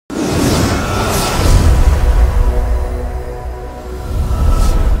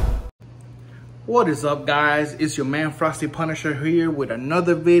What is up, guys? It's your man Frosty Punisher here with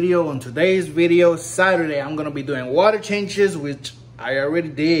another video. On today's video, Saturday, I'm gonna be doing water changes, which I already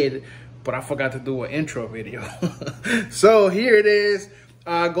did, but I forgot to do an intro video. So here it is.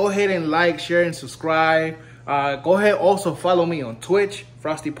 Go ahead and like, share, and subscribe. Go ahead, also follow me on Twitch,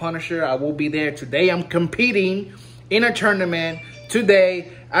 Frosty Punisher. I will be there today. I'm competing in a tournament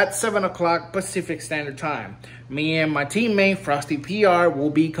today at 7 o'clock Pacific Standard Time. Me and my teammate Frosty PR will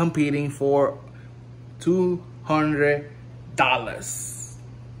be competing for $200.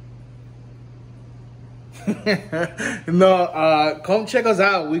 No, come check us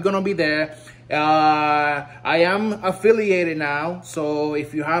out. We're gonna be there. I am affiliated now, so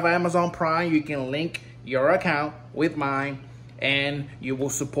if you have Amazon Prime, you can link your account with mine and you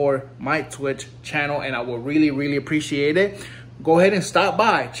will support my Twitch channel, and I will really appreciate it. Go ahead and stop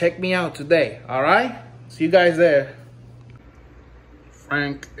by, check me out today. All right, see you guys there.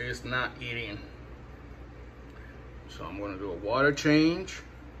 Frank is not eating, so I'm gonna do a water change,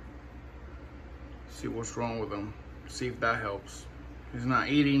 see what's wrong with him, see if that helps. He's not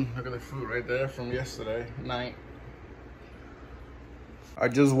eating. Look at the food right there from yesterday night. I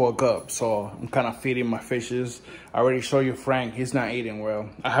just woke up, so I'm kind of feeding my fishes. I already showed you Frank, he's not eating well.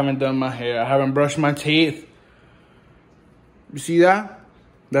 I haven't done my hair, I haven't brushed my teeth. You see that?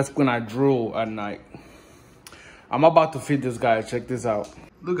 That's when I drool at night. I'm about to feed this guy, check this out.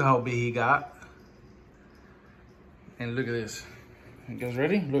 Look at how big he got. And look at this. You guys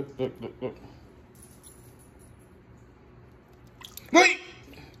ready? Look. Wait!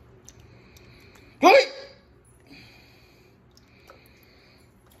 Wait!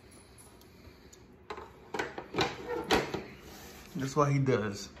 That's what he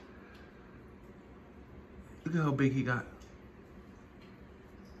does. Look at how big he got.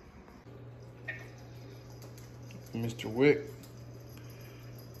 Mr. Wick.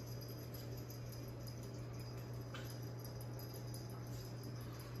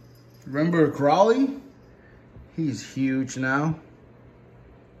 Remember Crawley? He's huge now.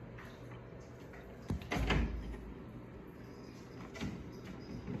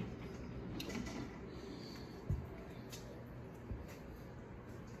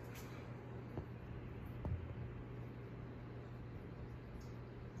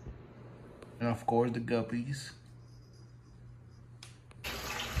 And of course the guppies.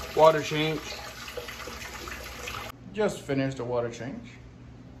 Water change. Just finished the water change.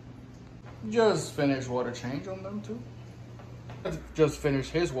 Just finished water change on them too. Just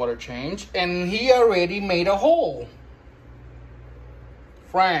finished his water change and he already made a hole.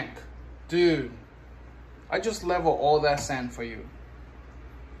 Frank, dude, I just leveled all that sand for you.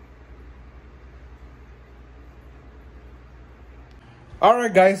 All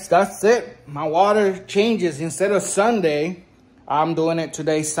right, guys, that's it. My water changes. Instead of Sunday, I'm doing it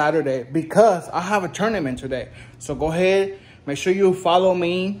today, Saturday, because I have a tournament today. So go ahead, make sure you follow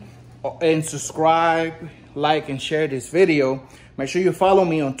me and subscribe, like, and share this video. Make sure you follow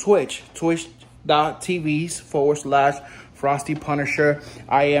me on Twitch, twitch.tv/Frosty Punisher.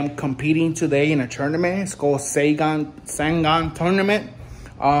 I am competing today in a tournament. It's called Sangan Tournament.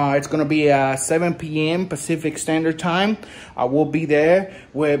 It's going to be at 7 p.m. Pacific Standard Time. I will be there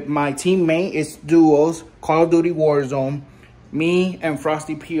with my teammate. It's duos, Call of Duty Warzone. Me and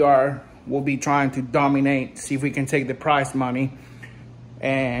Frosty PR will be trying to dominate, see if we can take the prize money.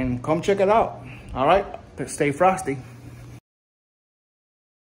 And come check it out. All right, stay frosty.